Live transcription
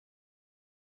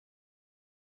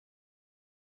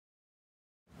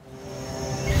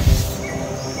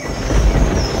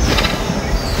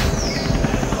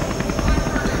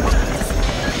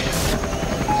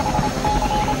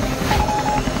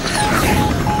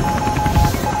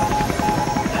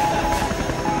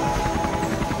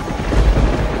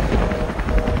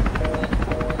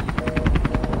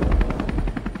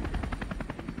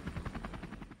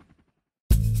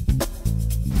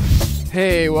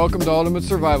welcome to Ultimate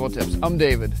Survival Tips. I'm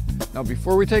David. Now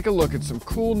before we take a look at some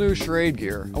cool new Schrade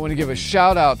gear, I want to give a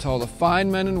shout out to all the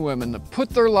fine men and women that put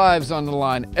their lives on the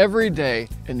line every day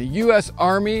in the U.S.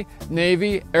 Army,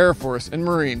 Navy, Air Force, and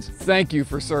Marines. Thank you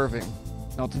for serving.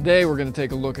 Now today we're going to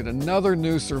take a look at another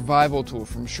new survival tool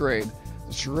from Schrade,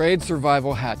 the Schrade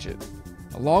Survival Hatchet.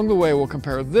 Along the way we'll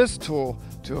compare this tool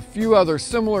to a few other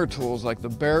similar tools like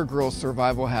the Grylls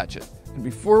Survival Hatchet. And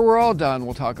before we're all done,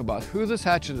 we'll talk about who this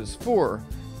hatchet is for,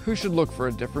 who should look for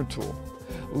a different tool.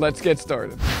 Let's get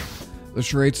started. The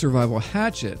Schrade Survival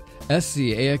Hatchet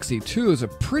SCAXE2 is a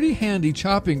pretty handy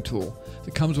chopping tool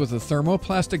that comes with a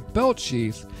thermoplastic belt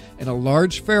sheath and a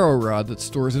large ferro rod that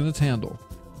stores in its handle.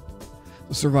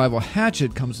 The Survival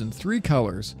Hatchet comes in 3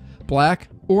 colors, black,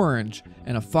 orange,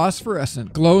 and a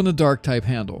phosphorescent glow-in-the-dark type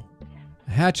handle.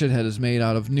 The hatchet head is made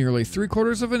out of nearly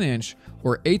 3/4 of an inch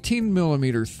or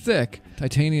 18mm thick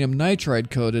titanium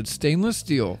nitride coated stainless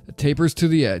steel that tapers to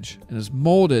the edge and is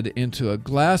molded into a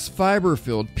glass fiber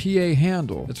filled PA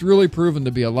handle that's really proven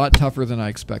to be a lot tougher than I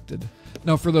expected.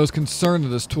 Now for those concerned that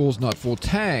this tool's not full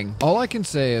tang, all I can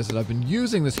say is that I've been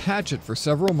using this hatchet for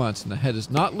several months and the head is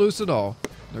not loose at all.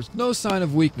 There's no sign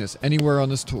of weakness anywhere on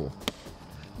this tool.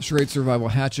 The Schrade Survival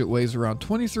Hatchet weighs around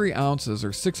 23 ounces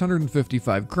or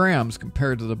 655 grams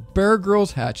compared to the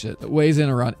Grylls Hatchet that weighs in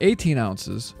around 18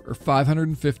 ounces or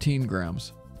 515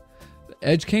 grams. The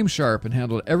edge came sharp and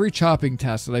handled every chopping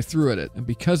task that I threw at it, and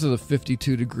because of the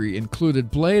 52-degree included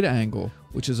blade angle,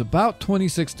 which is about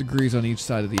 26 degrees on each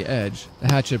side of the edge,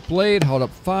 the hatchet blade held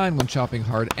up fine when chopping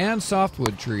hard and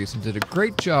softwood trees and did a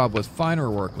great job with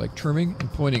finer work like trimming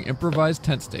and pointing improvised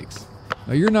tent stakes.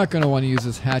 Now you're not going to want to use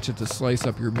this hatchet to slice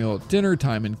up your meal at dinner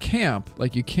time in camp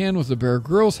like you can with the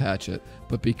Grylls Hatchet,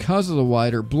 but because of the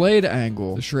wider blade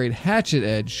angle, the Schrade Hatchet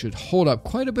edge should hold up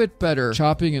quite a bit better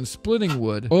chopping and splitting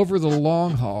wood over the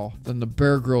long haul than the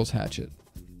Grylls Hatchet.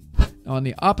 Now on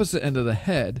the opposite end of the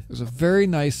head, there's a very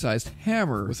nice sized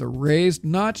hammer with a raised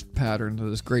notched pattern that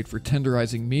is great for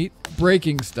tenderizing meat,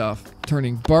 breaking stuff,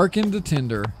 turning bark into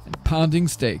tinder, and pounding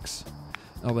steaks.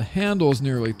 Now the handle is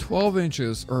nearly 12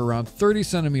 inches or around 30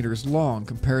 centimeters long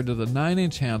compared to the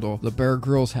 9-inch handle of the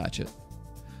Grylls Hatchet.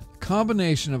 The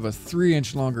combination of a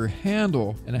 3-inch longer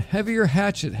handle and a heavier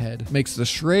hatchet head makes the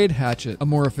Schrade Hatchet a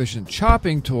more efficient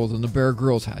chopping tool than the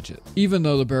Grylls Hatchet, even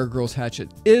though the Grylls Hatchet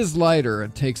is lighter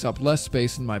and takes up less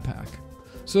space in my pack.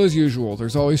 So as usual,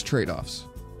 there's always trade-offs.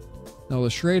 Now the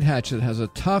Schrade Hatchet has a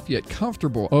tough yet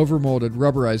comfortable overmolded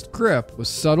rubberized grip with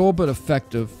subtle but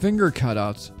effective finger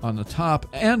cutouts on the top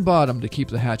and bottom to keep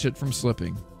the hatchet from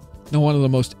slipping. Now one of the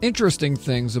most interesting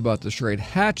things about the Schrade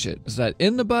Hatchet is that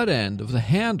in the butt end of the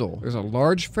handle there's a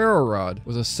large ferro rod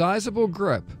with a sizable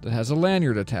grip that has a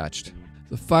lanyard attached.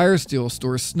 The fire steel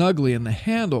stores snugly in the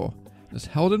handle and is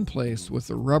held in place with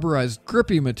the rubberized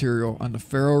grippy material on the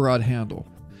ferro rod handle.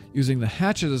 Using the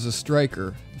hatchet as a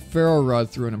striker, the ferro rod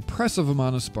threw an impressive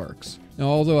amount of sparks. Now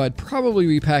although I'd probably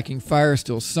be packing fire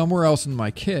steel somewhere else in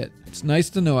my kit, it's nice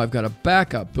to know I've got a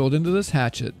backup built into this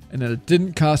hatchet and that it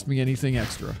didn't cost me anything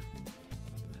extra.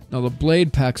 Now the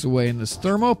blade packs away in this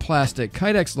thermoplastic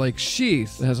Kydex-like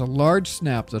sheath that has a large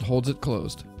snap that holds it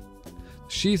closed. The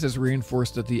sheath is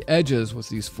reinforced at the edges with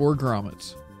these 4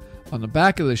 grommets. On the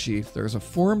back of the sheath, there is a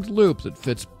formed loop that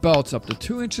fits belts up to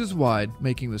 2 inches wide,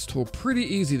 making this tool pretty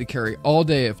easy to carry all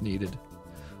day if needed.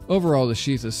 Overall, the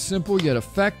sheath is simple yet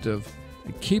effective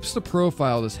and keeps the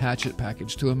profile of this hatchet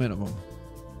package to a minimum.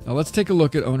 Now let's take a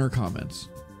look at owner comments.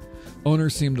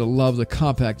 Owners seem to love the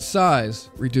compact size,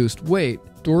 reduced weight,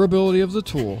 durability of the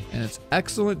tool, and its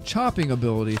excellent chopping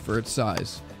ability for its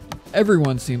size.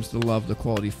 Everyone seems to love the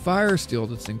quality fire steel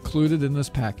that's included in this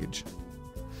package.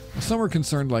 Some are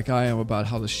concerned like I am about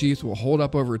how the sheath will hold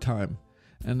up over time,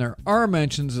 and there are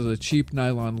mentions of the cheap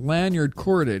nylon lanyard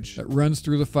cordage that runs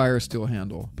through the fire steel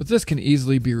handle, but this can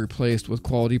easily be replaced with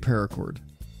quality paracord.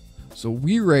 So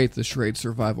we rate the Schrade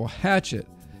Survival Hatchet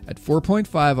at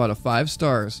 4.5 out of 5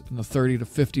 stars in the $30 to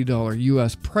 $50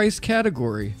 US price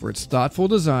category for its thoughtful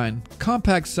design,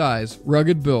 compact size,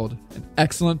 rugged build, and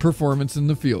excellent performance in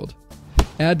the field.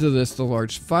 Add to this the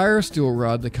large fire steel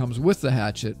rod that comes with the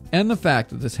hatchet, and the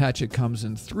fact that this hatchet comes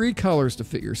in 3 colors to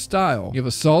fit your style. You have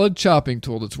a solid chopping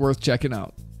tool that's worth checking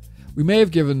out. We may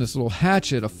have given this little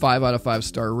hatchet a 5 out of 5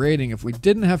 star rating if we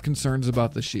didn't have concerns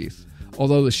about the sheath.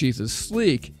 Although the sheath is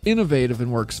sleek, innovative,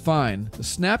 and works fine, the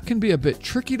snap can be a bit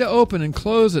tricky to open and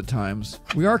close at times.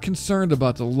 We are concerned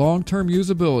about the long-term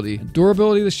usability and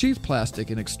durability of the sheath plastic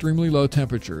in extremely low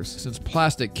temperatures, since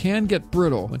plastic can get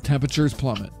brittle when temperatures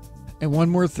plummet. And one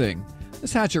more thing,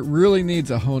 this hatchet really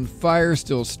needs a honed fire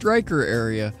steel striker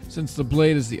area, since the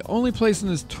blade is the only place in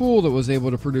this tool that was able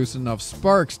to produce enough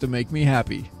sparks to make me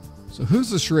happy. So who's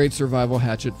the Schrade Survival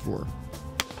Hatchet for?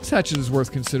 This hatchet is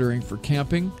worth considering for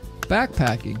camping,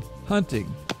 backpacking,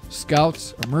 hunting,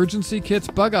 scouts, emergency kits,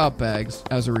 bug out bags,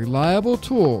 as a reliable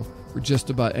tool for just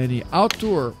about any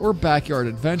outdoor or backyard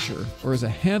adventure, or as a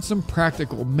handsome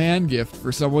practical man gift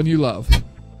for someone you love.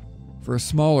 For a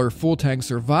smaller full-tank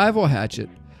survival hatchet,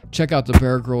 check out the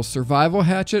Grylls Survival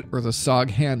Hatchet or the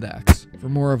SOG Hand Axe. For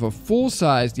more of a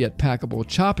full-sized yet packable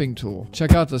chopping tool,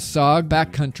 check out the SOG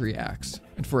Backcountry Axe.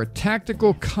 And for a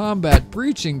tactical combat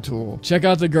breaching tool, check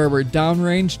out the Gerber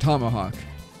Downrange Tomahawk.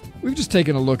 We've just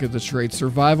taken a look at the Schrade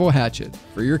Survival Hatchet.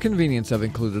 For your convenience, I've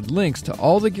included links to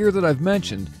all the gear that I've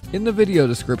mentioned in the video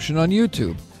description on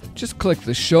YouTube. Just click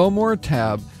the Show More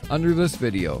tab under this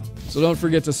video. So don't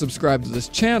forget to subscribe to this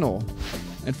channel.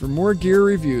 And for more gear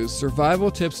reviews,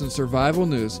 survival tips, and survival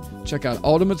news, check out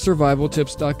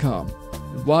ultimatesurvivaltips.com.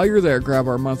 And while you're there, grab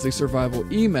our monthly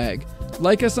survival e-mag,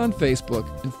 like us on Facebook,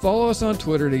 and follow us on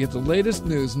Twitter to get the latest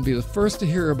news and be the first to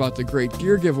hear about the great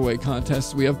gear giveaway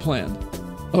contests we have planned.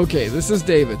 Okay, this is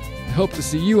David. I hope to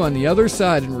see you on the other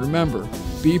side, and remember,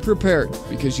 be prepared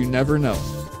because you never know.